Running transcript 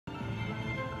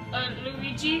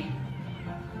Luigi.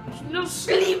 There's no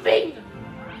sleeping!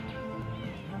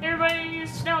 Hey everybody,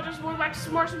 it's Snail-O-Justice. Welcome back to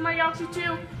some more Super Mario Galaxy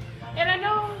 2. And I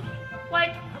know,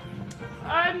 like,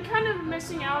 I'm kind of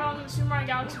missing out on the Super Mario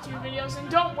Galaxy 2 videos. And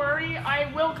don't worry, I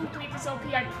will complete this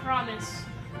LP, I promise.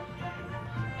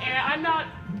 And I'm not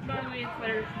normally a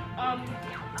quitter.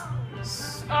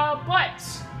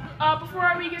 But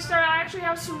before we get started, I actually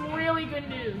have some really good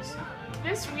news.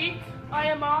 This week, I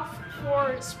am off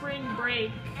for spring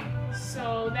break.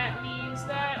 So that means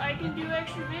that I can do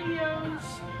extra videos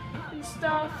and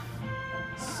stuff.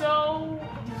 So,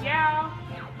 yeah.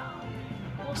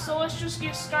 Well, so let's just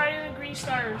get started in the green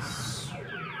stars.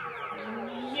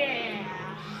 Yeah.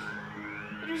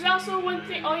 There's also one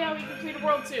thing. Oh yeah, we completed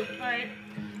World 2. Alright.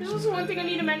 There's also one thing I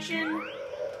need to mention.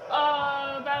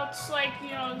 About, like,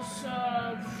 you know,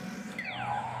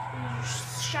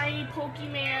 shiny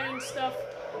Pokemon and stuff.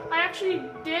 I actually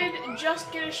did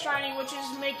just get a shiny, which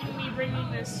is making me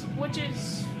bringing this, which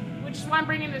is why I'm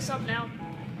bringing this up now.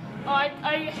 I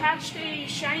hatched a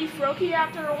shiny Froakie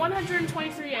after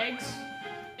 123 eggs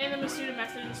in the Masuda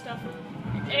method and stuff,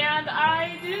 and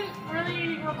I didn't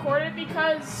really record it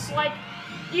because, like,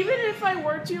 even if I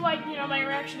were to, like, you know, my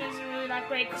reaction isn't really that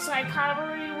great because I kind of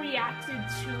already reacted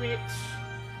to it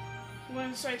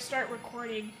once I start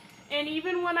recording. And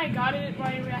even when I got it,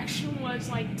 my reaction was,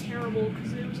 like, terrible,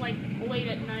 because it was, like, late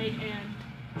at night, and,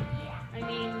 I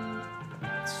mean,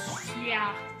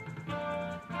 yeah.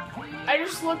 I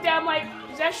just looked at it, I'm like,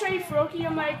 is that shiny Froakie?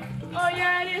 I'm like, oh,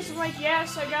 yeah, it is. I'm like,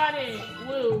 yes, I got it.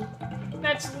 Woo.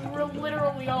 That's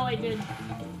literally all I did.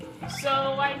 So,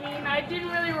 I mean, I didn't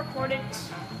really record it.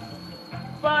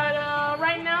 But,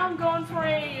 right now, I'm going for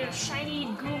a shiny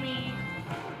Goomy.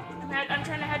 I'm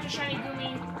trying to hatch a shiny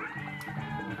Goomy.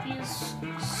 He's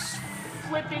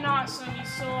flipping awesome.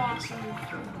 He's so awesome.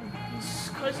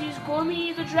 Because he's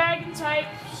Goomy, the dragon type.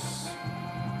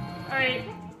 Alright.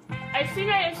 I think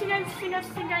I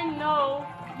know.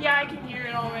 Yeah, I can hear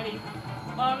it already.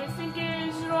 I think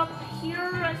is it up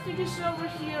here? I think it's over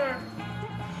here.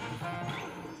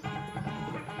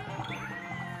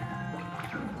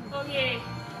 Okay.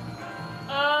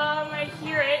 I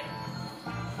hear it.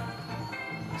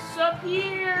 It's up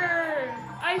here.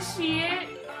 I see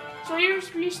it. So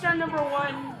here's restart number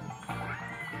 1.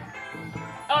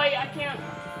 Oh yeah, I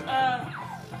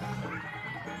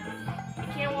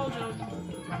can't wall jump.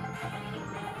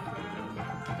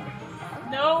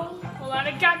 No, hold on,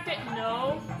 I got that.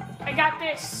 No, I got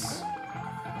this.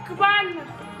 Come on.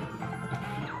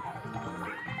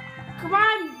 Come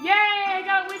on, yay, I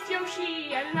got it with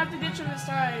Yoshi. I didn't have to ditch him this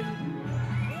time.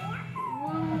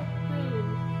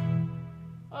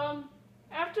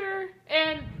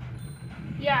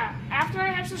 After I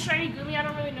hatch the shiny Goomy, I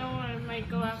don't really know what I might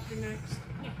go after next.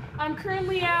 I'm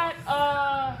currently at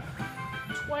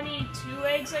 22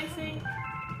 eggs, I think.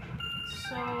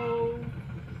 So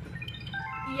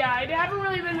yeah, I haven't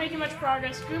really been making much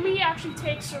progress. Goomy actually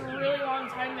takes a really long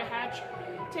time to hatch.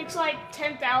 It takes like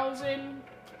 10,000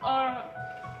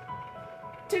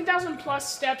 plus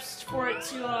steps for it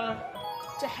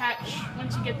to hatch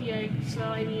once you get the egg. So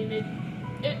I mean,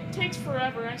 it takes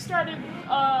forever. I started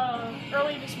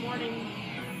early this morning,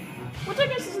 which I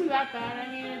guess isn't that bad.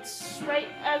 I mean, it's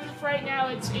as of right now,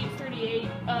 it's 8:38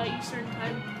 Eastern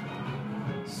time.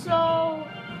 So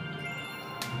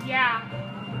yeah,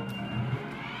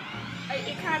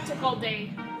 it kind of took all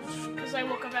day because I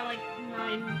woke up at like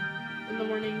 9 in the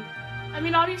morning. I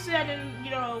mean, obviously I didn't,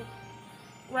 you know,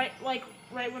 right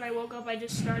when I woke up, I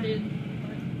just started.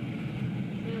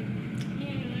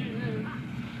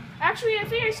 Actually, I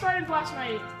think I started last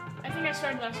night.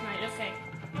 Okay.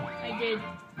 I did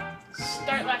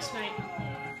start last night.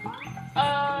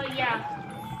 Yeah.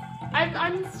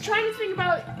 I'm trying to think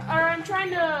about, or I'm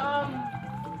trying to,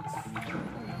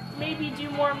 maybe do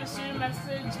more Masuda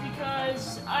methods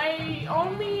because I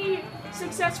only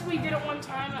successfully did it one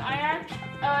time.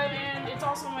 And it's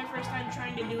also my first time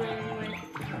trying to do it anyway.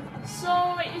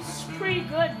 So, it's pretty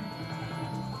good.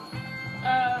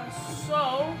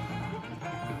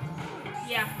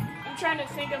 Yeah, I'm trying to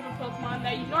think of a Pokemon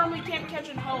that you normally can't catch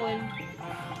in Hoenn,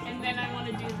 and then I want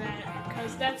to do that,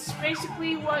 because that's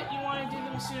basically what you want to do the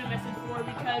Masuda method for,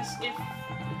 because if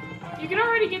you can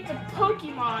already get the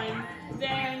Pokemon,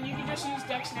 then you can just use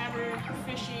Dex Nabber,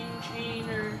 Fishing, Chain,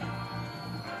 or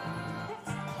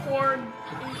Horde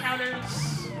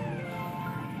encounters.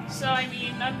 So, I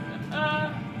mean,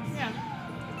 yeah.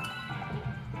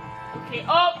 Okay,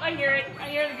 oh, I hear it. I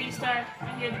hear the V-Star.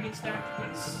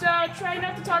 So, try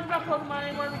not to talk about Pokemon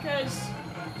anymore because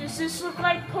does this look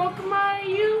like Pokemon to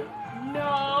you?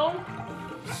 No.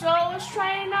 So, let's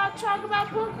try and not talk about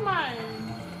Pokemon.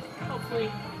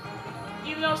 Hopefully.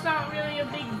 even though it's not really a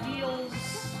big deal.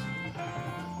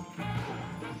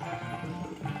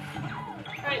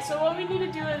 Alright, so what we need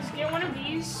to do is get one of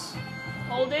these,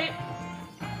 hold it,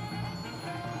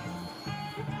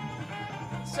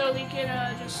 so we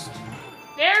can just,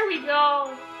 there we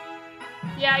go.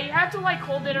 Yeah, you have to like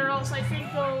hold it or else I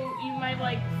think though you might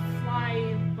like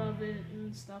fly above it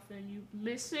and stuff and you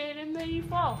miss it and then you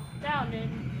fall down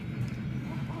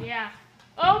and yeah.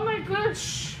 Oh my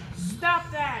gosh, stop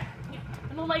that.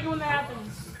 I don't like it when that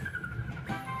happens.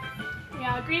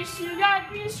 Yeah, grease, you got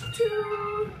grease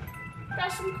too.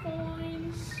 Got some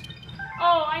coins.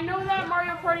 Oh, I know that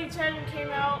Mario Party 10 came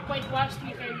out like last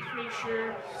week, I'm pretty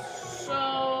sure.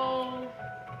 So,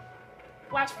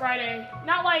 last Friday.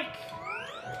 Not like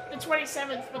the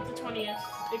 27th, but the 20th.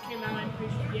 It came out, I'm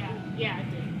pretty sure. Yeah, it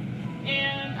did.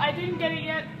 And I didn't get it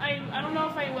yet. I don't know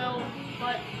if I will,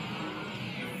 but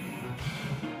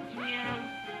yeah.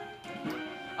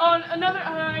 Oh, another,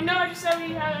 I know I just said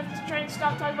we have to try and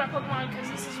stop talking about Pokemon because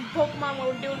this isn't Pokemon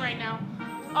what we're doing right now.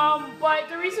 But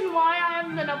the reason why I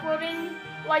haven't been uploading,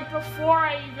 like, before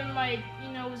I even, like,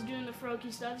 you know, was doing the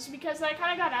Froakie stuff is because I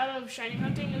kind of got out of shiny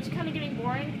hunting. It was kind of getting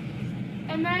boring.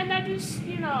 And then I just,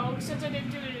 you know, since I didn't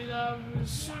do the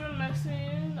pseudo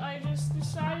method, I just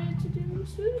decided to do the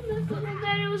pseudo method. And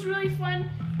then it was really fun,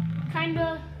 kind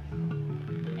of.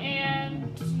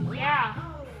 And, yeah.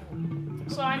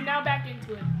 So I'm now back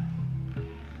into it.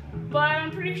 But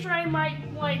I'm pretty sure I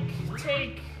might, like,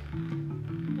 take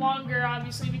longer,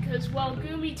 obviously, because, well,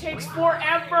 Goomy takes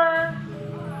forever,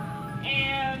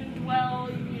 and, well,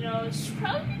 you know, it's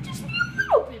probably just a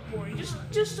little bit boring,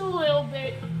 just a little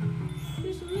bit,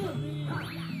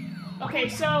 Okay,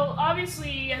 so,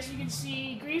 obviously, as you can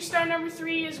see, Grief Star number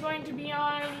 3 is going to be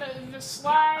on the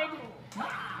slide,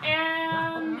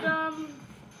 and,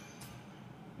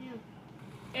 yeah,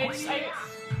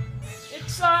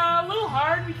 it's a little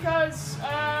hard because,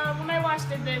 when I last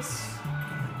did this,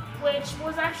 which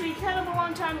was actually kind of a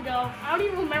long time ago. I don't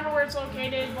even remember where it's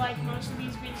located, like most of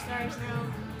these big stars now.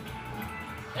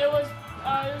 It was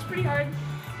pretty hard,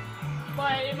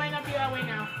 but it might not be that way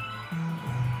now.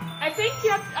 I think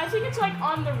it's like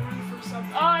on the roof or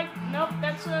something. Oh, nope,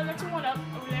 that's a one up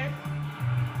over there.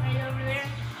 Right over there.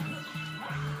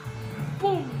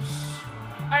 Booms.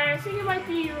 Alright, I think it might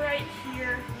be right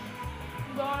here.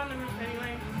 I'm going on the roof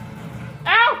anyway.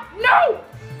 Ow! No!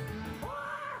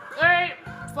 Alright.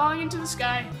 Falling into the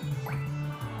sky.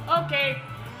 Okay.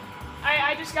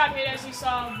 I just got hit as you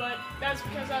saw, but that's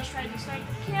because I was trying to snipe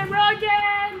the camera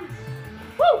again!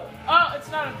 Woo! Oh, it's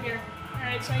not up here.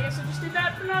 Alright, so I guess I just did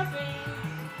that for nothing.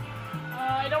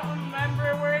 I don't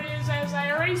remember where it is, as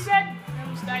I already said. I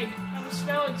almost died. I almost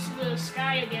fell into the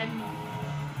sky again.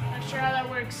 Not sure how that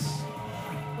works,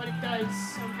 but it does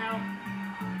somehow.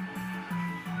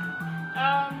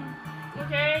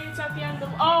 Okay, it's at the end of.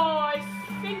 Oh, I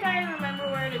think I remember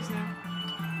where it is now.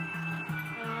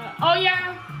 Oh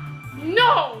yeah.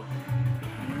 No!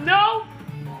 No!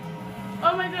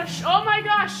 Oh my gosh. Oh my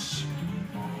gosh!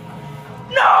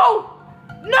 No!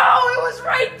 No! It was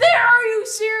right there! Are you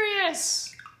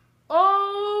serious?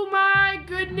 Oh my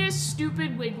goodness,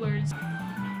 stupid wigglers. No,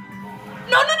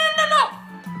 no, no, no, no!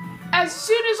 As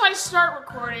soon as I start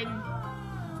recording,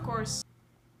 of course.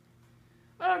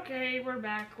 Okay, we're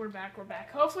back, we're back, we're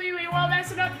back. Hopefully we won't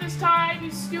mess it up this time,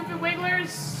 you stupid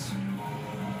wigglers.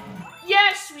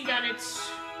 Yes, we got it.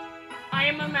 I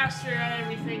am a master at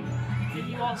everything, and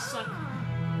you all suck.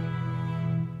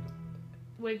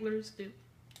 Wigglers do.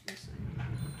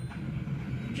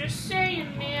 Just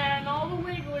saying, man, all the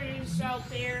wigglers out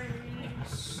there,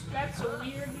 that's a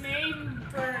weird name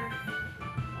for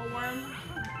a worm.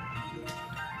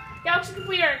 Galaxy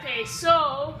complete, okay,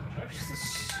 so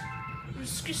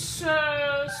let's do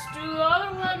the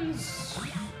other ones,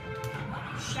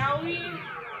 shall we?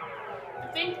 I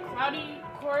think Cloudy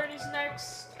Court is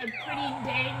next. I'm pretty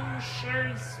dang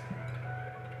sure.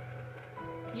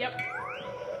 Yep.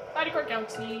 Cloudy Court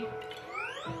Galaxy.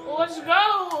 Well, let's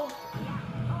go.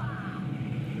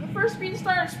 The first green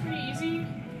star is pretty easy.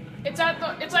 It's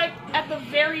like at the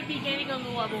very beginning of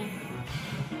the level.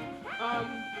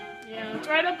 Yeah,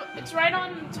 it's right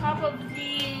on top of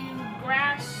the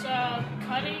grass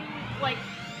cutting, like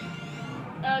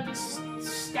this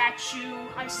statue,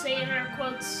 I say in air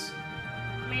quotes,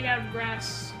 made out of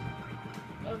grass,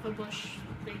 of a bush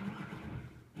thing.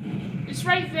 It's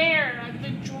right there, the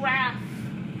giraffe.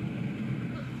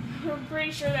 I'm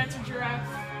pretty sure that's a giraffe.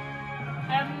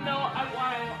 I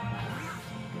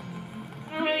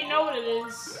don't really know what it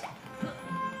is.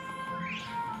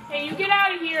 Hey, you get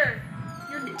out of here!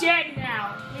 You're dead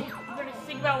now. You better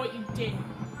think about what you did.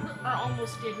 Or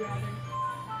almost did, rather.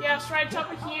 Yeah, it's right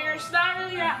top of here. It's not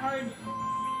really that hard.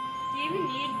 Do you even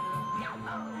need?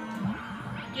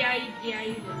 Yeah, you do.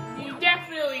 You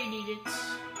definitely need it.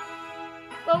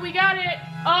 But we got it.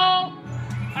 Oh,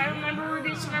 I remember where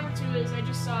base number 2 is. I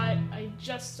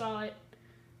just saw it.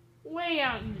 Way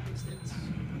out in the distance.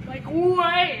 Like,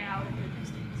 way out in the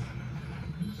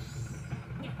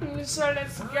distance. So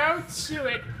let's go to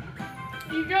it.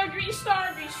 You got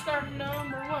restart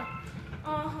number 1.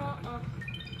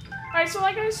 Alright, so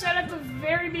like I said at the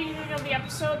very beginning of the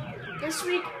episode, this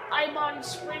week I'm on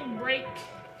spring break.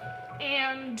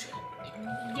 And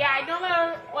yeah, I know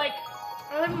that, like,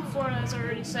 I live in Florida, as I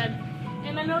already said.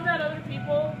 And I know that other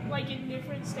people, like in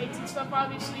different states and stuff,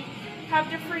 obviously, have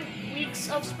different weeks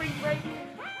of spring break.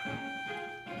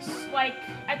 Like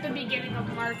at the beginning of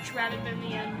March rather than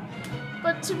the end.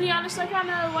 But to be honest, I kind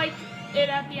of like it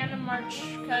at the end of March,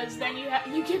 because then you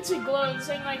get to glow and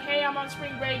saying like, hey, I'm on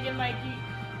spring break, and like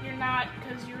you're not,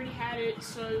 because you already had it.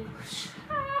 So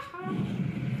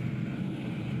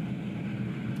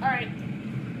alright,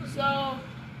 so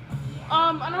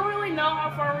I don't really know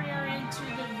how far we are into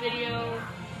the video,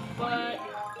 but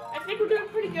I think we're doing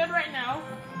pretty good right now.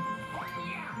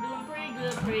 Doing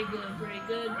pretty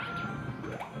good.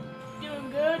 Doing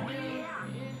good.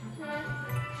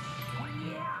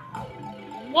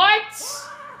 What?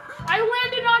 I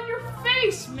landed on your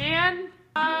face, man.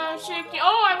 Shaky.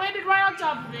 Oh, I landed right on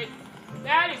top of it.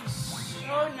 That is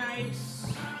so nice.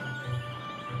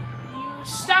 You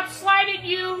stop sliding,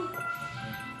 you.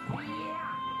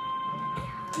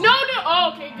 No.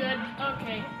 Oh, okay, good.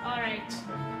 Okay. All right.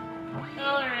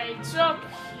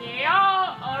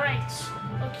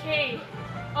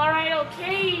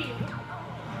 Okay.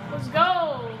 Let's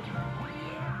go.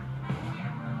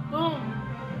 Boom.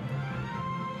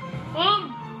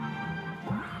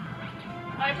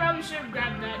 I probably should have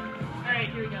grabbed that. All right,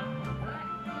 here we go.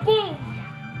 Boom.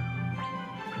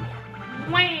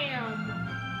 Wham.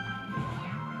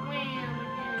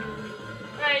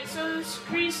 All right, so this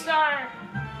Kree star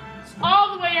is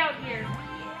all the way out here.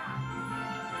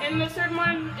 And the third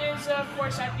one is, of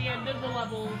course, at the end of the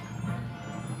level.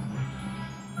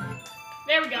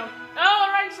 There we go. Oh,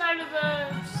 right side of the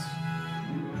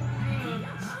thing.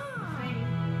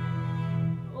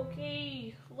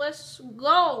 Okay, let's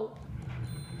go.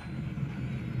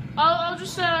 I'll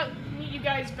just meet you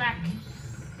guys back.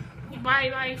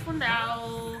 Bye for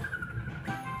now.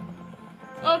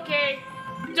 Okay,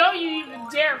 don't you even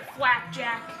dare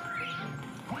flapjack.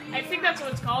 I think that's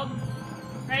what it's called,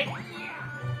 right?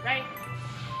 Right.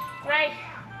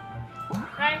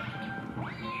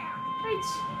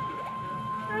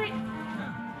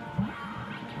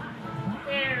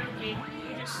 There, okay.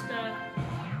 You just,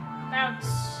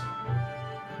 bounce.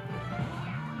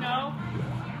 No.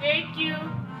 Thank you.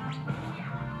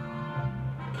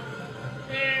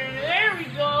 There we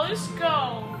go. Let's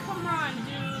go. Come on,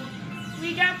 dude.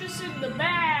 We got this in the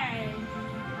bag.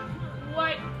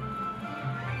 What?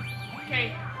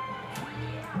 Okay.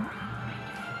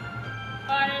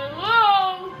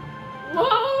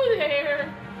 Whoa there.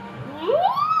 Woo!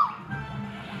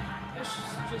 Let's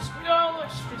just go.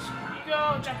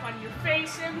 Jump on your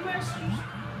face and let's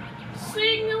just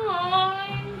sing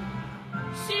along.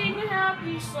 Sing a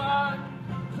happy song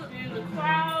in the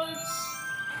clouds.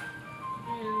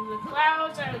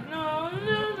 I know.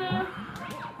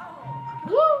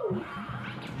 Woo!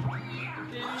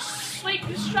 Then slake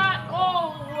the shot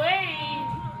all the way.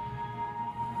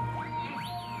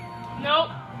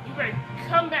 Nope. You better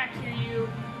come back here, you.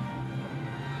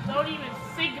 Don't even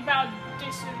think about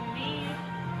dissing me.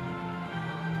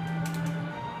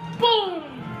 Boom!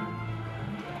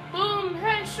 Boom,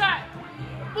 headshot!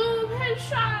 Boom,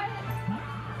 headshot!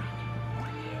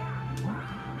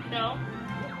 No.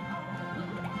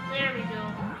 There we go.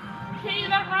 Hey,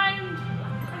 that rhymed.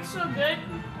 I'm so good.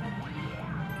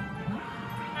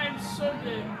 I'm so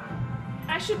good.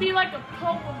 I should be like a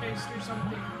Pokemist or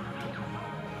something.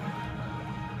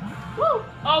 Woo!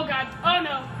 Oh god. Oh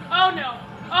no.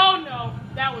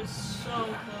 That was so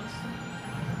close.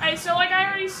 Alright, so like I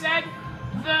already said,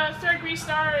 the third Kree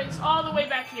star is all the way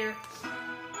back here.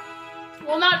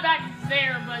 Well, not back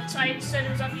there, but I said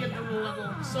it was at the end of the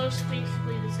level. So it's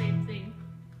basically the same thing.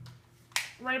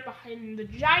 Right behind the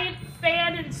giant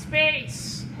fan in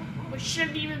space, which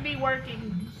shouldn't even be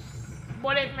working.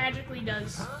 What it magically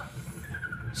does.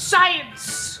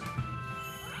 Science!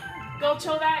 Go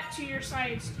tell that to your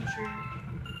science teacher.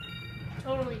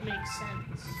 Totally makes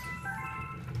sense.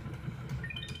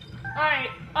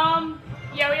 Alright,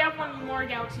 yeah, we have one more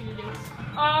galaxy to do.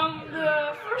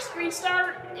 The first Kree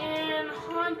star in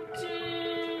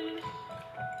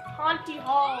Haunty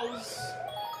Halls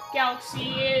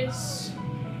galaxy is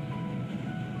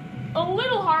a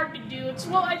little hard to do. It's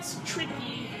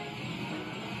tricky.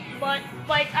 But,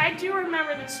 like, I do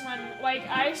remember this one. Like,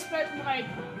 I spent, like,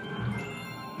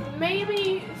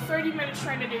 maybe 30 minutes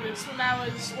trying to do this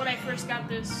when I first got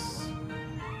this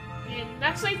game.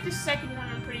 That's, like, the second one,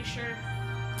 I'm pretty sure.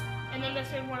 And then the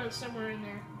third one is somewhere in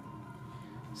there.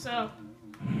 So,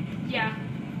 yeah.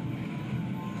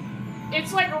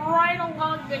 It's, like, right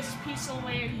along this piece of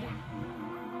land.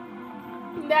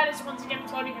 That is, once again,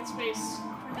 floating in space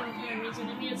for no apparent reason.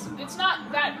 I mean, it's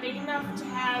not that big enough to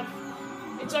have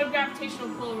its own gravitational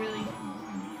pull, really.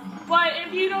 But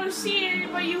if you don't see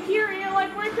it, but you hear it, you're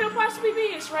like, where could it possibly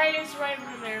be? It's right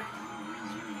over there.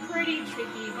 It's pretty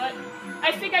tricky, but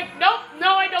I think no,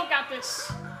 I don't got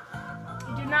this.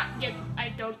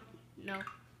 I don't know.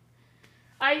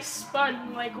 I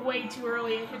spun, like, way too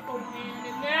early and hit the land,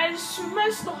 and then I just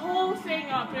messed the whole thing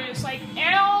up, and it's like,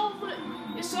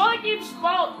 it's all the game's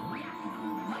fault.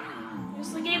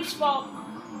 It's the game's fault.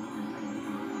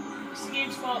 It's the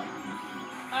game's fault.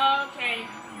 Okay.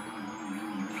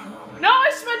 No,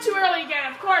 I spun too early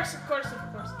again. Of course.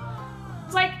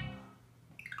 It's like,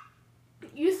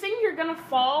 you think you're gonna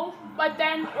fall, but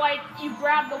then, like, you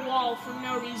grab the wall for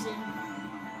no reason.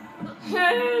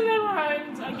 Never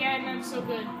mind. Again, I'm so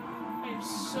good. I'm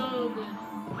so good.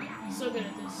 So good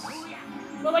at this.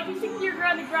 But, like, you think you're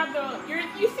gonna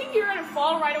you think you're gonna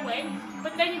fall right away,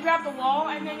 but then you grab the wall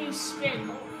and then you spin.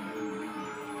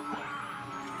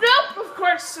 Nope! Of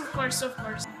course.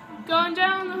 Going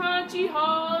down the haunty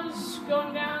halls.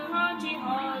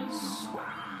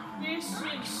 This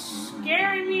is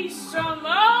scaring me so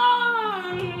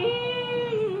much.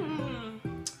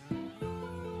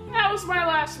 That was my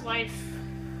last life.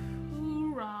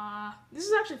 Hoorah. This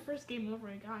is actually the first game over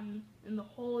I've gotten in the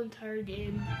whole entire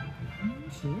game.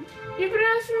 You can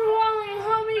ask me why and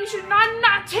help me. You should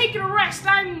not taking a rest.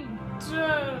 I'm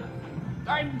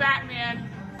Batman.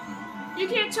 You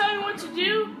can't tell me what to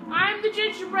do. I'm the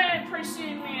gingerbread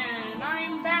person, man.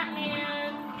 I'm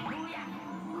Batman.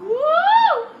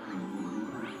 Woo!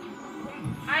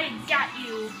 I got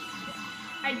you.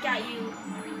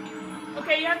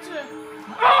 Okay, you have to...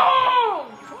 Oh!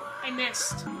 I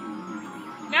missed.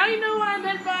 Now you know what I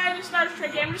meant by the Star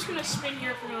Trek. I'm just gonna spin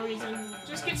here for no reason.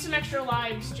 Just get some extra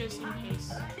lives, just in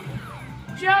case.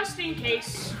 Just in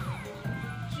case.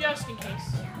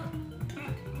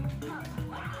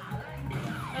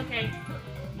 Okay.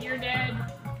 You're dead.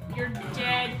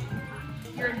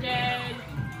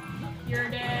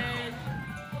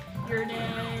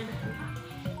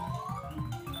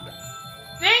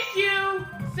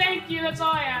 Thank you, that's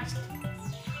all I asked.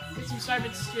 Get some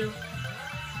Starbits too.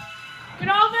 Get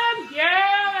all of them?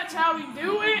 Yeah, that's how we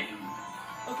do it.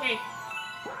 Okay.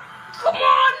 Come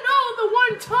on, no, the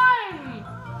one time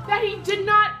that he did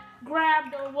not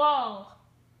grab the wall.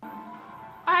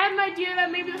 I had an idea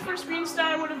that maybe the first green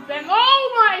star would have been,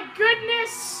 oh my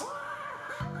goodness!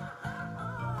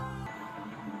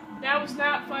 That was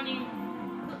not funny.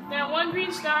 That one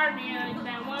green star, man,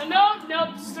 that one,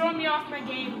 nope, it's throwing me off my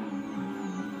game.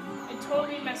 I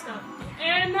totally messed up.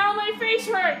 And now my face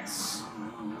hurts.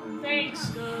 Thanks,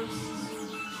 ghosts.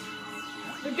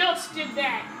 The ghosts did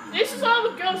that. This is all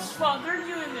the ghosts' fault. They're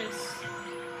doing this.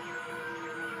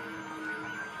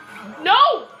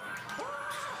 No!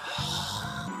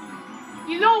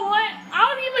 You know what? I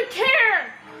don't even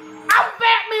care! I'm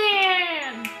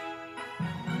Batman!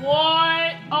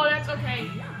 What? Oh, that's okay.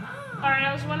 Alright,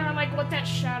 I was wondering, like, what that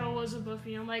shadow was above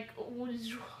me. I'm like, what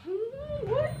is wrong?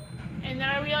 What? And then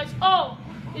I realized, oh,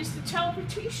 it's the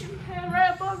teleportation pad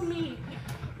right above me.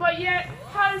 But yet,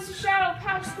 how does the shadow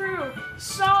pass through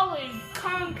solid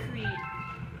concrete?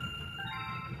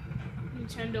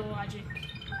 Nintendo logic.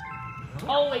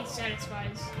 Always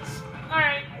satisfies.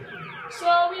 Alright,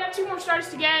 so we have 2 more stars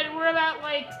to get. We're about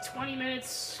like 20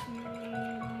 minutes,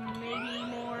 maybe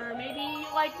more, maybe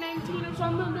like 19 or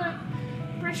something, but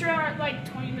pretty sure we're at like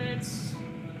 20 minutes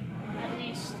at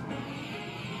least.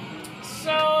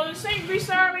 So the St.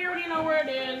 Star, we already know where it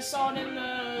is. Saw it in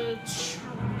the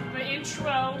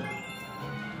intro.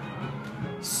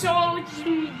 So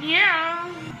yeah.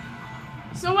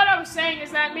 So what I was saying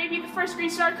is that maybe the first green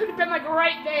star could have been like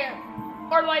right there,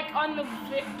 or like on the.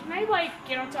 Can I like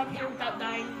get on top here without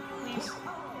dying, please?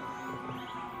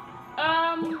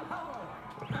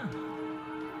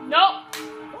 Nope.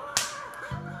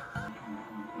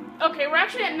 Okay, we're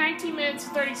actually at 19 minutes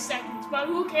and 30 seconds, but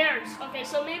who cares? Okay,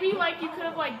 so maybe like you could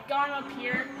have like gone up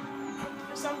here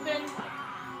or something,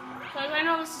 because I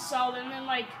know this is solid, and then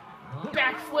like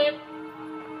backflip.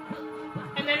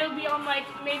 And then it'll be on, like,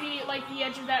 maybe, like, the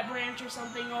edge of that branch or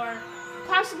something, or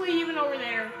possibly even over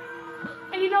there.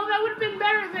 And, you know, that would have been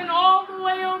better than all the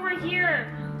way over here.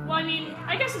 Like, I mean,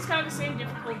 I guess it's kind of the same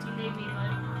difficulty, maybe, but...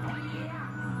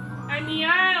 I mean,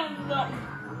 I don't know.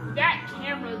 That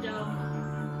camera, though.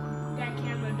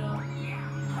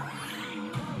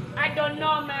 I don't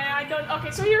know, man. I don't... Okay,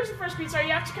 so here's the first speed star.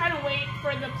 You have to kind of wait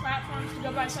for the platforms to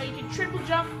go by so you can triple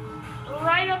jump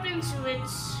right up into it.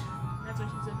 That's what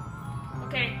she said.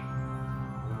 Okay.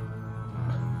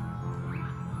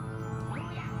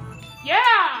 Yeah!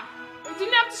 I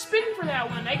didn't have to spin for that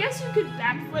one. I guess you could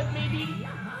backflip, maybe.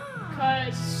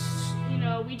 Because, you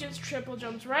know, we just triple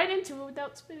jumped right into it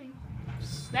without spinning.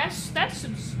 That's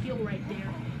some skill right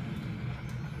there.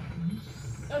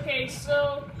 Okay,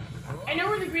 so... I know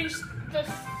where the green... The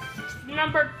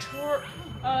number...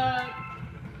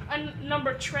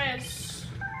 number tres...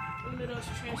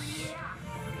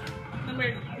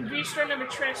 Green star number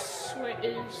tres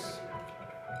is...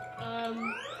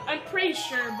 I'm pretty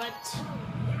sure, but...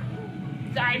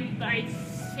 I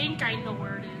think I know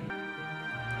where it is.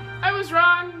 I was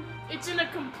wrong. It's in a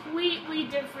completely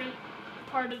different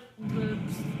part of the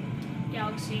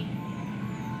galaxy.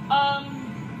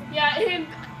 Yeah, and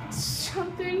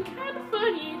something kind of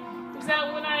funny is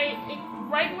that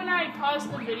right when I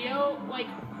paused the video, like,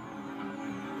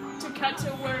 to cut to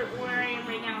where I am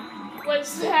right now,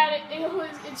 was that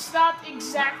it stopped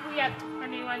exactly at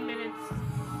 21 minutes.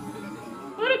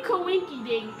 What a coinky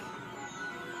dink.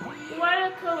 What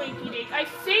a coinky dink. I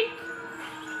think...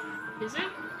 Is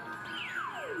it?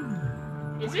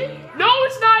 Is it? No,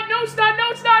 it's not! No, it's not! No,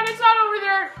 it's not! It's not over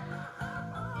there!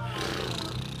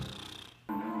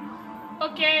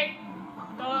 Okay.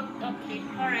 Oh, okay.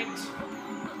 Alright.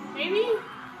 Maybe?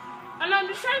 I don't know, I'm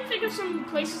just trying to think of some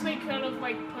places they could have,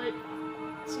 like, put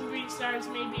some green stars,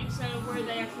 maybe, instead of where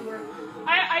they actually were.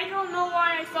 I don't know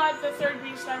why I thought the third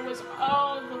green star was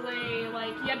all the way,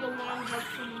 like, you had the long jump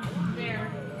from there.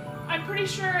 I'm pretty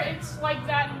sure it's like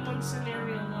that in one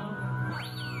scenario, though.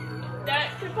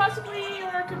 That could possibly,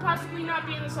 or could possibly not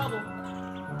be in this level.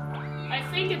 I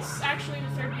think it's actually the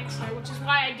third green star, which is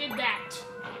why I did that.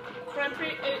 But I'm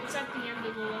pretty, it's at the end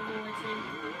of the level, I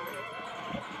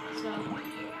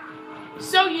think.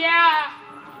 So yeah.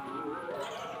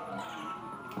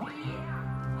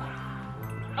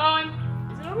 Oh,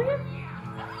 is it over here?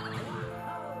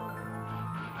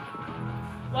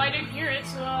 Well, I didn't hear it,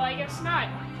 so I guess not.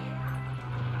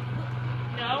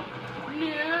 No.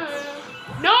 No.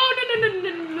 No, no, no, no,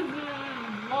 no, no, no.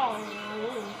 Oh.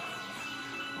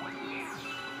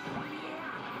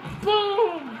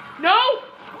 Boom. No.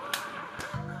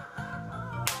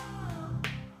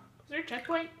 Is there a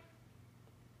checkpoint?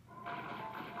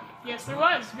 Yes, there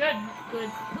was. Good.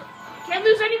 Good. Can't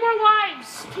lose any more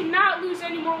lives. Cannot lose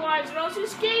any more lives, or else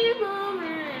it's game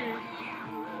over.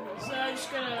 So I'm just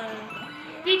gonna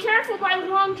be careful by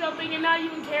long jumping and not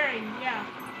even caring. Yeah.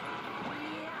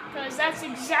 Because that's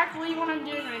exactly what I'm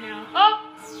doing right now. Oh!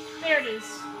 There it is.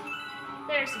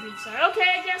 There's the green star. Okay,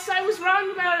 I guess I was wrong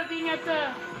about it being at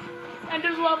the end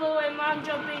of the level and long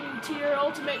jumping to your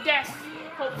ultimate death.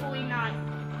 Hopefully not.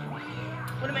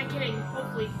 What am I kidding?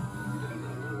 Hopefully.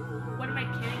 What am I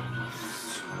kidding?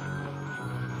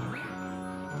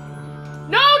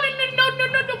 No, no, no, no, no,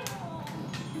 no, no!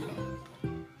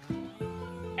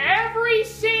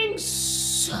 Everything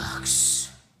sucks.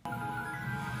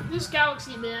 This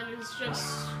galaxy, man, is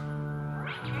just...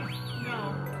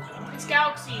 No. This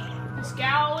galaxy. This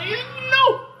galaxy... No!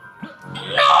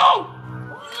 No!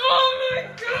 Oh my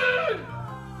god!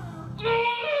 Oh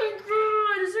my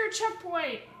god! Is there a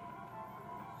checkpoint?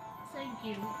 Thank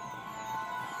you.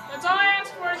 That's all I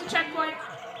asked for is a checkpoint.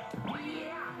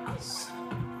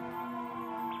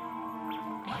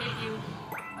 I hate you.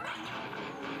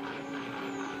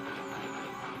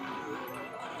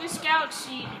 This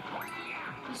galaxy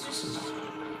is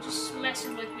just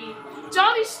messing with me. It's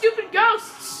all these stupid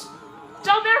ghosts! It's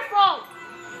all their fault!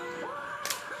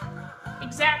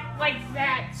 Exact like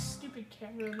that. Stupid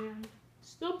cameraman.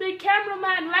 Stupid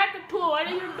cameraman, like a pool. What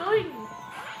are you doing?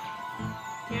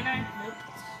 Can I? Nope.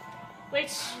 Wait,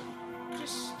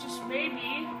 just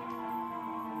maybe.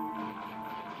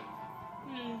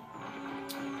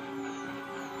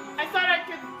 I thought I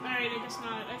could. Alright, I guess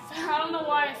not. I don't know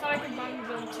why I thought I could bungee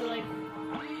jump to like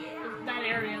that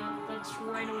area that's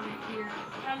right over here.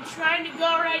 I'm trying to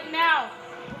go right now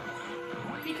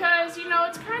because you know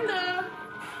it's kind of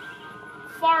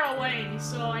far away.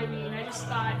 So I mean, I just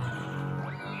thought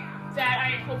that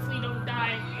I hopefully don't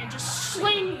die and just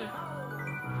swing.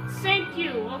 Thank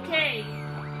you, okay.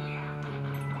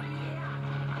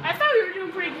 I thought we were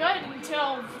doing pretty good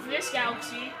until this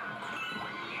galaxy.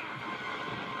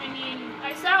 I mean,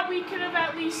 I thought we could have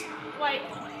at least, like,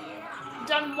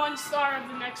 done 1 star of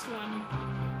the next one,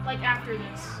 like, after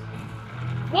this.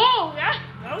 Whoa, that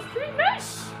was pretty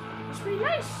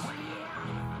this!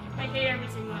 I hate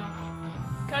everything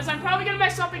though. Because I'm probably gonna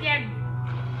mess up again.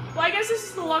 Well, I guess this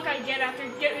is the luck I get after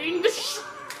getting the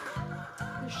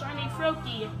shiny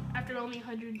Froakie after only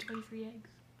 123 eggs.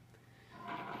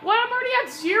 What? I'm already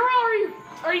at 0?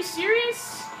 Are you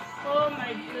serious? Oh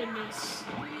my goodness.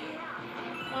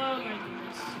 Oh my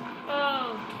goodness. Okay.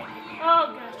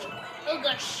 Oh gosh. Oh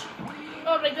gosh.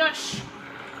 Oh my gosh.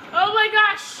 Oh my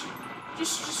gosh.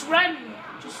 Just run.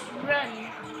 Just run.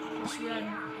 Just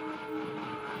run.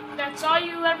 That's all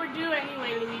you ever do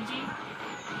anyway, Luigi.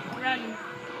 Run.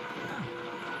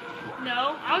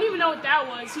 No, I don't even know what that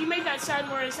was. He made that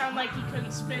sound where it sounded like he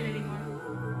couldn't spin anymore.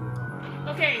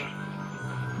 Okay.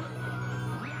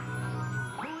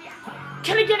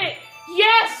 Can I get it?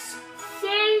 Yes!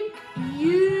 Thank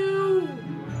you!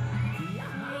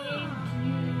 Thank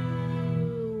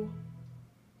you.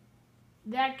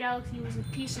 That galaxy was a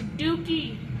piece of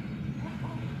dookie.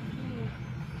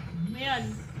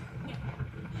 Man.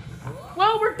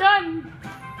 Well, we're done.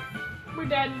 We're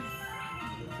done.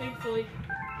 Thankfully.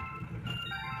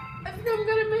 I think I'm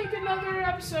gonna make another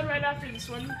episode right after this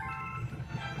one.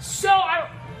 So, I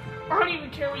don't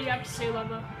even care what you have to say,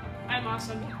 Leva. I'm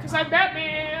awesome. Because I'm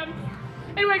Batman.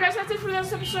 Anyway, guys, that's it for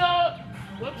this episode.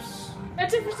 Whoops.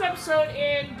 That's it for this episode.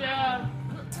 And,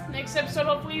 next episode,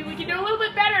 hopefully, we can do a little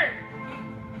bit better.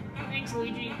 Thanks,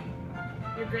 Luigi.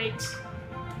 You're great.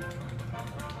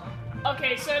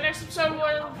 Okay, so next episode,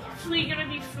 we're hopefully gonna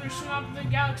be finishing up the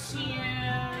galaxy.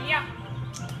 Yeah.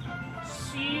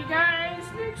 See you guys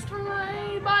next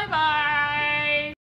time. Bye-bye.